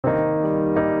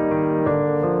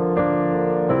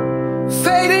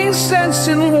fading scents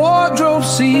in wardrobe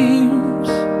seams.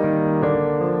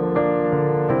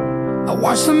 I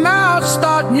watch them out,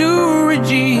 start new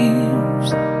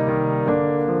regimes,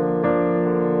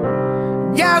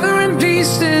 gathering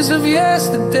pieces of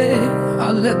yesterday.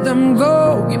 I let them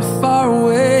go, get far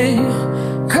away.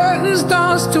 Curtains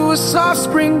dance to a soft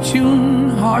spring tune.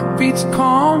 Heartbeats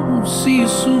calm, see you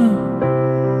soon.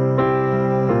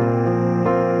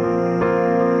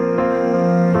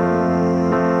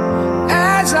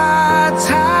 As I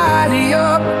tidy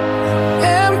up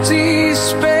empty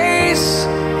space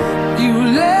you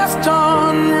left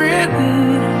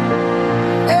unwritten,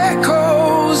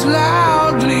 echoes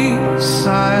loudly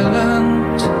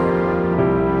silent.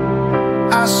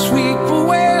 I sweep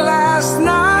away last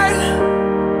night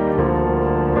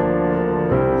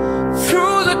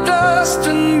through the dust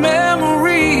and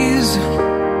memories.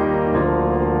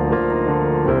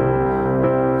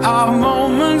 Our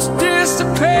moments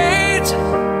dissipate.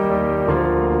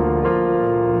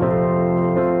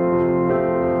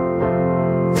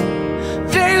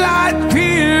 Daylight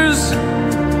peers,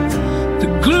 the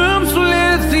gloom's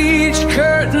with each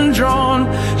curtain drawn.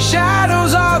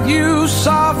 Shadows of you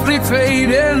softly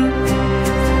fading.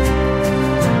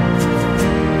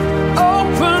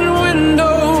 Open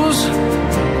windows,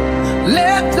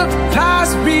 let the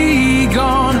past be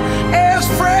gone. Air's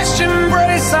fresh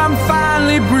embrace, I'm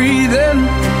finally breathing.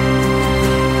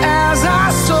 As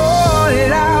I sort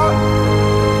it out,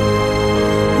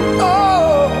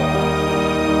 oh,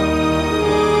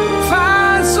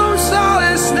 find some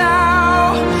solace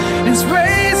now in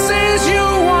spaces you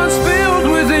once filled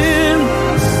within.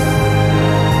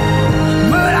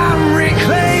 But I'm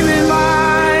reclaiming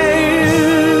mine.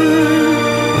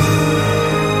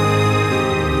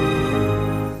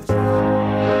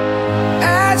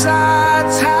 As I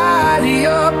tidy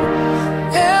up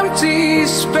empty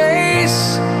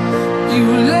space you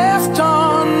left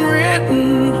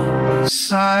unwritten,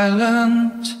 silent.